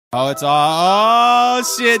Oh, it's all, oh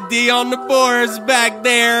shit, D on the boards back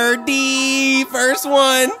there. D, first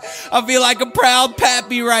one. I feel like a proud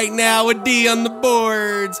pappy right now with D on the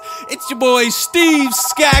boards. It's your boy Steve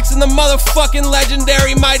Skaggs and the motherfucking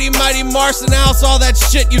legendary Mighty Marson House. All that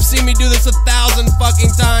shit, you've seen me do this 1,000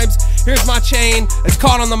 fucking times. Here's my chain, it's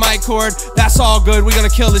caught on the mic cord. That's all good, we're gonna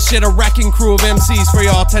kill this shit. A wrecking crew of MCs for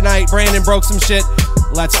y'all tonight. Brandon broke some shit.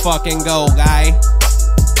 Let's fucking go, guy.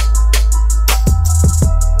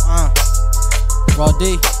 Raw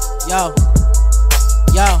D, yo,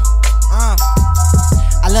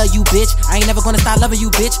 I love you, bitch. I ain't never gonna stop loving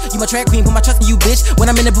you, bitch. You my track queen, put my trust in you, bitch. When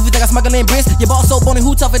I'm in the booth, you think I smuggling bricks. Your boss so bony,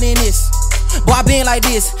 who tougher than this? Boy, I been like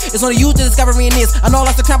this. It's only you to discovering this. I know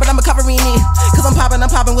I lost the crown, but I'm recovering it. Cause I'm popping,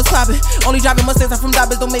 what's poppin'? Only driving Mustangs, I'm from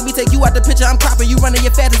Dobbins. Don't make me take you out the picture, I'm cropping. You running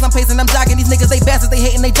your fast as I'm pacing, I'm jogging. These niggas, they bastards, they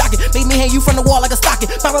hating, they jocking. Make me hang you from the wall like a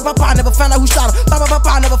stocking. Ba-ba-ba-ba, never found out who shot him.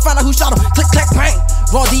 Ba-ba-ba-ba, never found out who shot him. Click, clack, bang.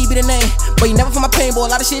 Raw D be the name, but you never feel my pain,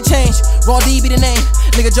 boy. A lot of shit changed. Raw D be the name.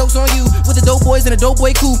 Nigga, jokes on you with the dope boys and the dope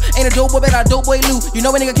boy crew. Ain't a dope boy better, a dope boy Lou. You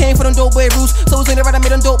know a nigga came for them dope boy roots, so it's ain't right I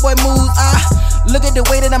made them dope boy moves. Look at the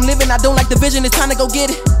way that I'm living, I don't like the vision, it's time to go get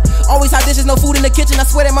it. Always hot dishes, no food in the kitchen, I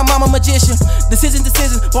swear that my mama magician. Decisions,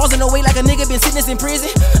 balls in the way like a nigga been sitting in prison.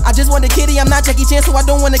 I just want the kitty, I'm not Jackie Chan, so I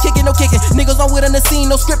don't wanna kick it, no kicking. Niggas on with on the scene,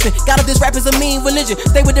 no scripting. Got up this rap is a mean religion.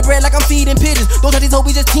 Stay with the bread like I'm feeding pigeons. Those are these hoes,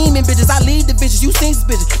 we just teaming bitches. I lead the bitches, you sing these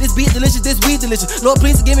bitches. This beat delicious, this weed delicious. Lord,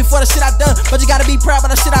 please forgive me for the shit I done, but you gotta be proud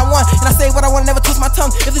about the shit I want. And I say what I want, never twist my tongue.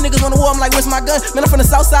 If the niggas want to war, I'm like, where's my gun? Man, I'm from the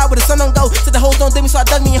south side where the sun don't go. Said the hoes don't dig me, so I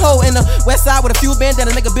dug me a hole. In the west side with a few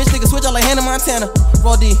bandana. Nigga, bitch, nigga, switch up like Hannah Montana.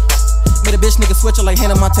 Raw D. Made a bitch nigga switch up like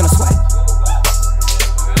Hannah Montana swag.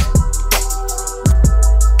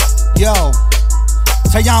 Yo,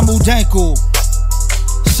 Tayamu Denku,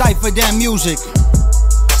 Cypher Damn Music.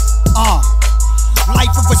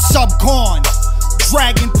 Life of a subcorn,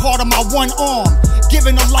 dragging part of my one arm,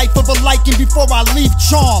 giving a life of a liking before I leave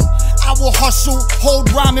charm. I will hustle,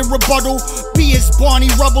 hold rhyme and rebuttal, be as Barney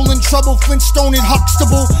Rubble in trouble, Flintstone and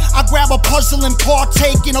Huxtable. I grab a puzzle and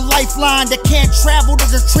partake in a lifeline that can't travel to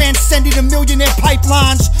the transcended a millionaire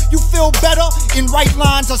pipelines. You feel better in right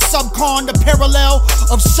lines of subcon, the parallel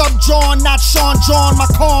of subjohn, not Sean John. My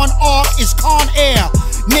con art is Con Air,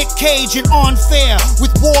 Nick Cage and unfair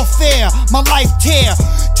with warfare. My life tear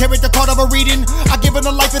it the card of a reading. I give it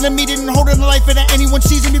a life in a meeting, holding a life in anyone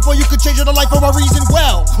season before you could change it a life for a reason.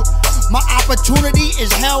 Well, my opportunity is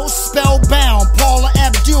hell spellbound. Paula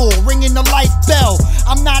Abdul ringing the life bell.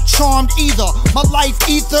 I'm not charmed either. My life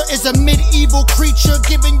ether is a medieval creature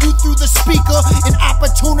giving you through the speaker an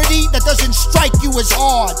opportunity that doesn't strike you as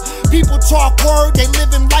hard. People talk word, they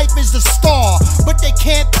live in life as the star, but they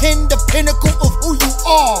can't pin the pinnacle of who you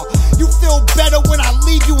are. You feel better when I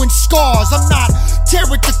leave you in scars. I'm not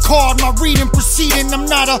tarot the card, my reading proceeding. I'm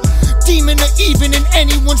not a demon or even in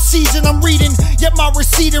anyone's season. I'm reading, yet my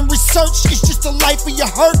receding research is just a life of your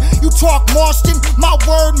hurt. You talk Marston, my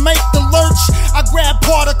word make the lurch. I grab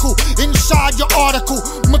particle inside your article.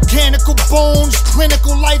 Mechanical bones,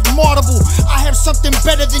 clinical life martable. I have something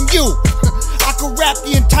better than you. I could rap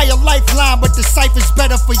the entire lifeline, but the cipher's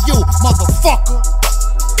better for you, motherfucker.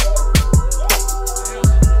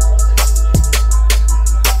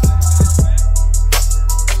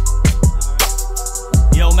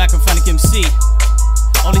 Yo, Macrophonic MC.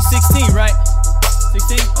 Only 16, right?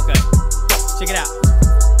 16? Okay. Check it out.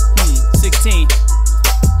 16.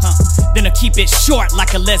 Then I keep it short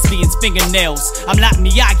like a lesbian's fingernails. I'm like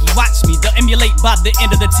Miyagi, watch me, they'll emulate by the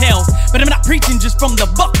end of the tale. But I'm not preaching just from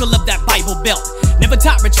the buckle of that Bible belt. Never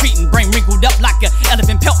taught retreating, brain wrinkled up like an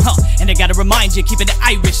elephant pelt, And I gotta remind you, keeping it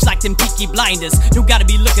Irish like them Peaky Blinders. You gotta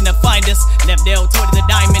be looking to find us. Left L toward the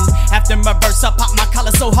diamond. After my verse, I pop my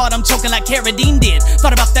collar so hard I'm choking like Carradine did.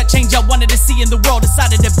 Thought about that change I wanted to see in the world,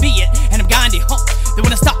 decided to be it. And I'm Gandhi, They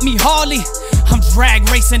wanna stop me hardly. I'm drag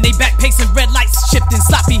racing, they back pacing, red lights shifting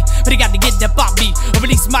sloppy. But they got to get that Bobby or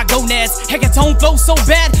release my gonads. Hecatone flow so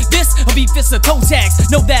bad, this will be fists or toe tags.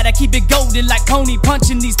 Know that I keep it golden like pony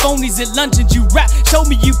punching these phonies at luncheons. You rap, show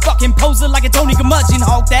me you fucking poser like a Tony Curmudgeon.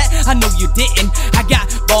 Hog that, I know you didn't. I got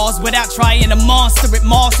bars without trying, a monster at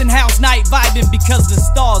Marston House night vibing because the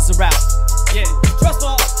stars are out. Yeah, trust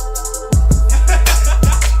all.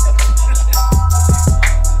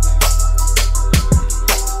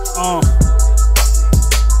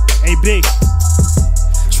 Hey, big.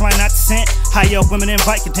 Try not to scent how your up women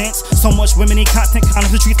invite you dance. So much women need content, condoms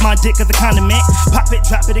to treat my dick as a condiment. Pop it,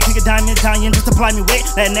 drop it, and kick a diamond, dying just to ply me with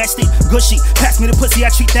that nasty gushy. Pass me the pussy, I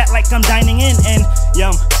treat that like I'm dining in. And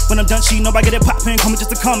yum, when I'm done, she know I get it poppin', call me just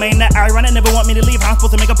to come. Ain't that ironic? Never want me to leave. I'm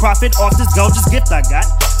supposed to make a profit off this gorgeous gift I got.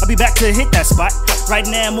 I'll be back to hit that spot. Right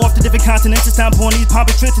now I'm off to different continents. It's time for these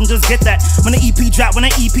pompous trips and just get that. When the EP drop,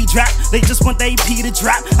 they just want the EP to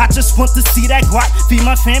drop. I just want to see that guap. Feed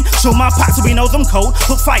my fam, show my pops so he knows I'm cold.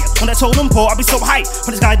 Put fire when I told him pour. I'll be so hyped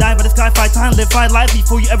when this guy die, but this guy fight time. Live 5 life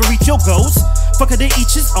before you ever reach your goals. Fucker, they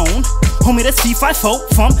each his own. Homie, that's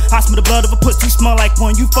C5-4 from. I smell the blood of a pussy, smell like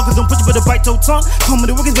one. You fuckers don't put you with a bite your tongue. Come with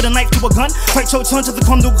the wickets with a knife to a gun. Fight your tongue to the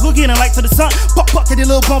condom cookie and a light to the sun. Pop, get a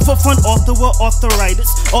little bump for fun. Author with arthritis.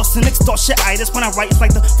 Arsenic, start shit-itis. When I write, it's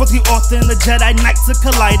like the first author and the Jedi Knights are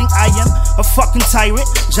colliding. I am a fucking tyrant.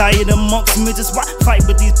 Giant amongst midgets. Why fight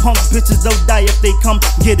with these punk bitches? They'll die if they come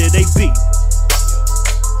get it. They beat.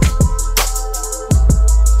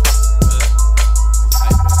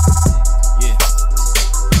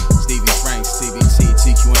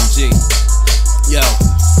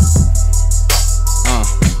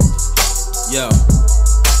 Yo.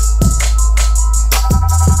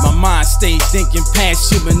 My mind stay thinking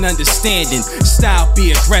past human understanding. Style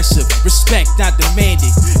be aggressive, respect not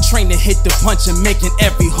demanded. Train to hit the punch and making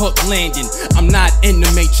every hook landing. I'm not in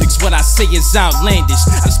the matrix, what I say is outlandish.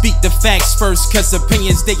 I speak the facts first, cause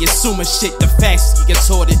opinions they assuming shit. The facts you get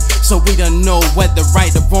sorted, so we don't know whether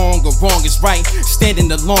right or wrong is right.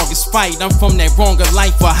 Standing the longest fight, I'm from that wronger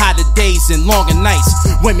life for hotter days and longer nights.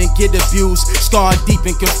 Women get abused, scarred deep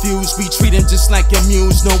and confused. We treat them just like a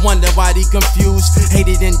muse, no wonder why they confused.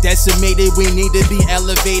 Hated and decimated, we need to be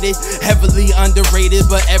elevated. Heavily underrated,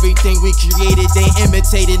 but everything we created, they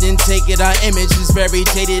imitated and take it. Our image is very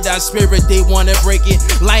dated, our spirit, they wanna break it.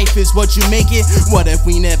 Life is what you make it. What if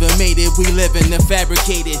we never made it? We live in the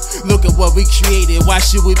fabricated. Look at what we created, why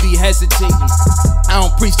should we be hesitating? I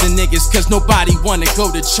don't preach to niggas cause nobody wanna go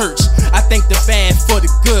to church. I think the bad for the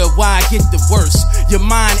good, why I get the worst. Your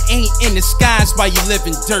mind ain't in the skies while you live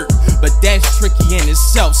in dirt, but that's tricky in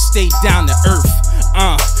itself, stay down to earth.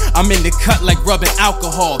 I'm in the cut like rubbing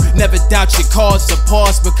alcohol. Never doubt your cause or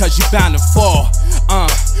pause because you bound to fall.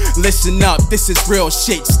 Listen up, this is real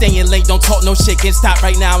shit. Staying late, don't talk no shit. Can't stop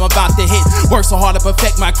right now, I'm about to hit. Work so hard to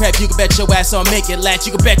perfect my craft. You can bet your ass I'll make it last.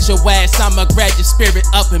 You can bet your ass I'ma grab your spirit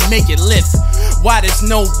up and make it lift. Why does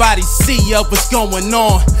nobody see up what's going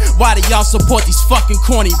on? Why do y'all support these fucking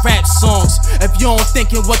corny rap songs? If you don't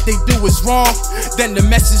thinking what they do is wrong, then the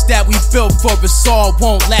message that we built for us all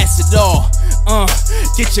won't last at all.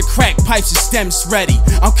 Get your crack pipes and stems ready.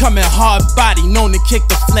 I'm coming hard body, known to kick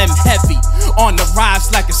the phlegm heavy. On the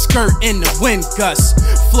rise like a skirt in the wind gust.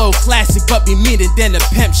 Flow classic but be meaner than a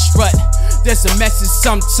pimp strut. There's a message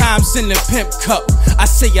sometimes in the pimp cup. I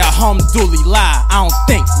say alhamdulillah, I don't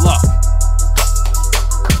think luck.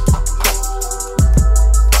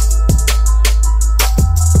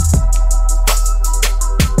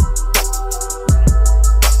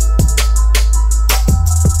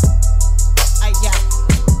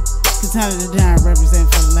 Time to die represent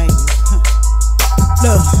for the ladies.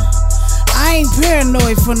 Look, I ain't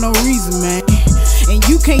paranoid for no reason, man. And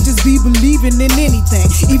you can't just be believing in anything.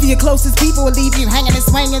 Even your closest people will leave you hanging and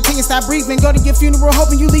swinging till you stop breathing. Go to your funeral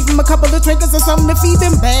hoping you leave them a couple of trinkets or something to feed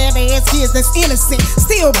them. Badass kids that's innocent,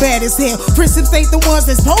 still bad as hell. Friendships ain't the ones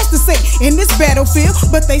that's supposed to say in this battlefield,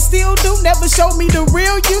 but they still do. Never show me the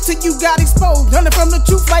real you till you got exposed. Running from the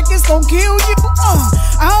truth like it's gonna kill you.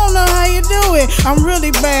 I don't know how you do it. I'm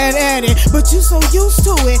really bad at it, but you so used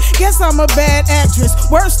to it. Guess I'm a bad actress,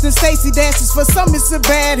 worse than Stacey Dashes. For some it's a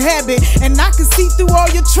bad habit, and I can see through all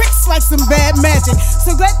your tricks like some bad magic.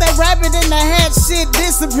 So let that rabbit in the hat shit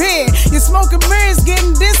disappear. Your smoking mirrors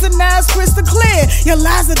getting this and now it's crystal clear. Your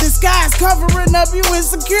lies are disguised, covering up you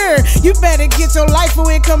insecure. You better get your life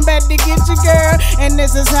away, come back to get your girl. And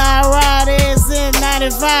this is how I ride is in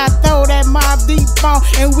 95. Throw that Mob Deep on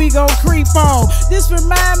and we gon' creep on. This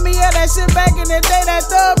remind me of that shit back in the day, that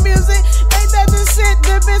thug music. Ain't that the shit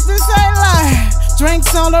the business ain't like?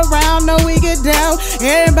 Drinks all around, no we get down.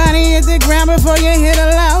 Everybody hit the ground before you hit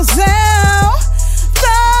a loud sound.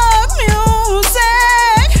 Thug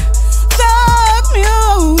music, thug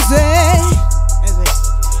music.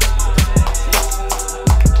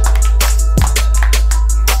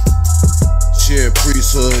 Share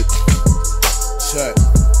priesthood. Check.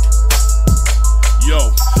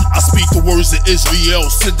 Yo, I speak the words of Israel,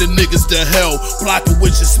 send the niggas to hell, blocking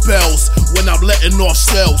witches spells when I'm letting off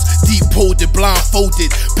shells. Deep-poded,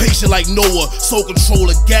 blindfolded, patient like Noah, soul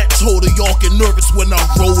controller, gat toter. Y'all get nervous when I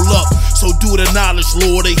roll up, so do the knowledge,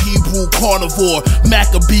 Lord. A Hebrew carnivore,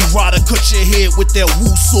 Maccabee rider, cut your head with that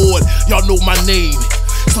woo sword. Y'all know my name,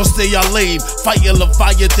 so stay y'all lame. Fighting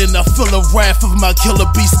Leviathan, I feel the wrath of my killer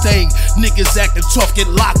beast thing. Niggas acting tough,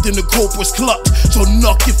 get locked in the corporate clutch. So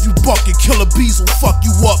knuck if you buck and killer bees will fuck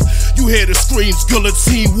you up. You hear the screams,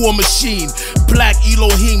 guillotine, war machine. Black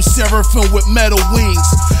Elohim, seraphim with metal wings.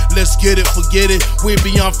 Let's get it, forget it. We're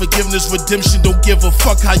beyond forgiveness, redemption. Don't give a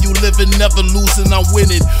fuck how you living, never losing, I'm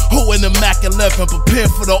winning. Ho in the Mac 11, prepare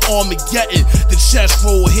for the Armageddon. The chest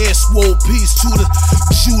roll, hair swole, peace to the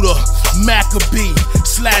Judah, Maccabee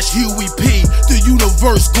 / Huey P, the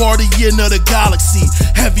universe, guardian of the galaxy.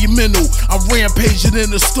 Heavy mental, I'm rampaging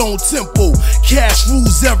in the stone temple. Cash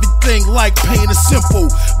rules everything like pain is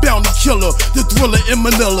simple. Bounty killer, the thriller in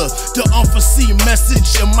Manila. The unforeseen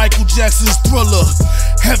message in Michael Jackson's Thriller.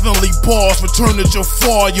 Heavenly bars, return to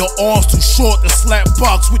Jafar. Your arms too short to slap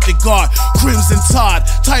box with your guard. Crimson tide,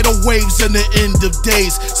 tidal waves in the end of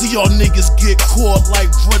days. See y'all niggas get caught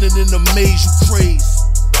like running in a maze, you craze.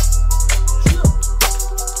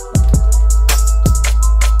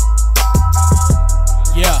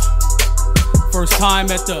 Yeah, first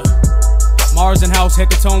time at the Mars and House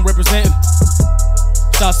Hecatone representing.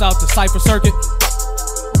 Shouts out to Cypher Circuit.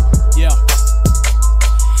 Yeah.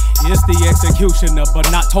 It's the executioner, but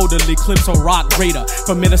not totally Clips or Rock Raider.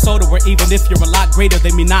 From Minnesota, where even if you're a lot greater,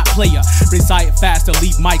 they may not play ya. Recite faster,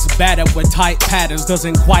 leave mics battered with tight patterns.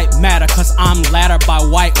 Doesn't quite matter, cause I'm laddered by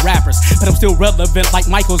white rappers. But I'm still relevant like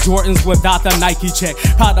Michael Jordan's without the Nike check.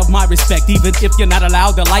 Proud of my respect, even if you're not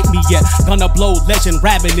allowed to like me yet. Gonna blow legend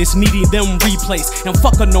ravenous, needing them replaced. And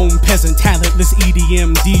fuck a known peasant, talentless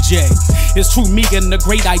EDM DJ. It's true, me and the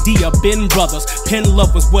great idea, Ben Brothers. Pen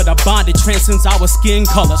lovers with a bond that transcends our skin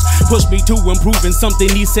colors. Push me to improving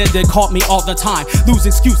something he said that caught me all the time. Lose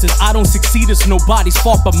excuses, I don't succeed, it's nobody's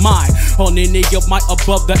fault but mine. On any of my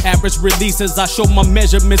above the average releases, I show my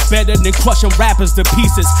measurements better than crushing rappers to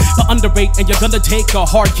pieces. The underrate and you're gonna take a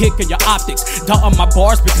hard kick in your optics. Dot on my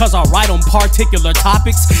bars because I write on particular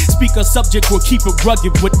topics. Speak a subject will keep it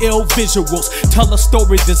rugged with ill visuals. Tell a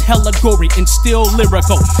story that's hella gory and still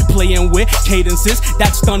lyrical. Playing with cadences,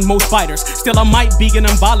 that's done most fighters. Still I might be an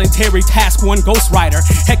involuntary task one ghostwriter.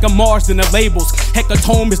 Heck of Mars than the labels,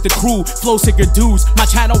 Hecatome is the crew. Flow sicker dudes, my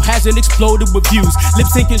channel hasn't exploded with views. Lip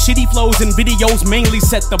syncing shitty flows and videos mainly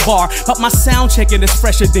set the bar. But my sound checking is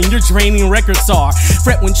fresher than your draining records are.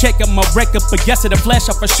 Fret when checking my record, but yes to the flesh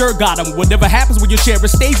I for sure got them. Whatever happens when you share a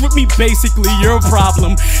stage with me, basically your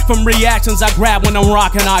problem. From reactions I grab when I'm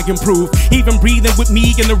rocking I improve. Even breathing with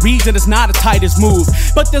me in the region is not as tight as move.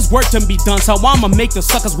 But there's work to be done, so I'ma make the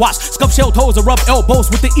suckers watch. Scuff shell toes or rub elbows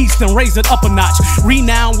with the east and raise it up a notch.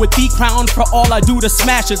 Renown with the crown for all I do to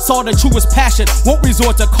smash it. Saw the truest passion, won't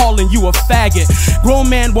resort to calling you a faggot. Grown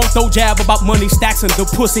man won't throw jab about money stacks and the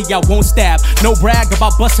pussy I won't stab. No brag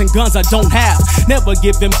about busting guns I don't have. Never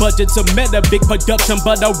giving budgets a meta big production,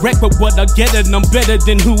 but I wreck with what I get and I'm better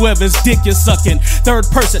than whoever's dick you're sucking. Third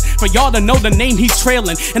person, for y'all to know the name he's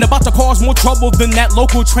trailing and about to cause more trouble than that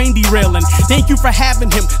local train derailing. Thank you for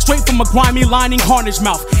having him, straight from a grimy lining carnage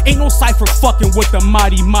mouth. Ain't no cipher fucking with the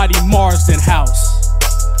mighty Marsden House.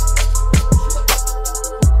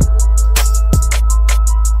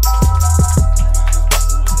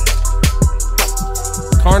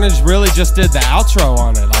 Carnage really just did the outro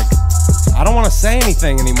on it. Like, I don't want to say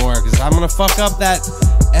anything anymore because I'm gonna fuck up that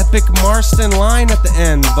epic Marston line at the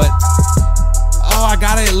end. But oh, I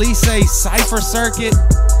gotta at least say Cypher Circuit.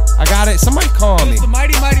 I got it. Somebody call me. It's the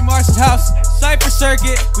mighty Marston House, Cypher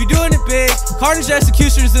Circuit. We doing it big. Carnage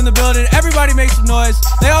Executioner's in the building. Everybody make some noise.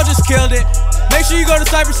 They all just killed it. Make sure you go to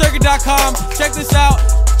cyphercircuit.com. Check this out.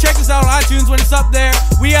 Check this out on iTunes when it's up there.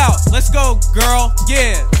 We out. Let's go, girl.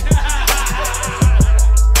 Yeah.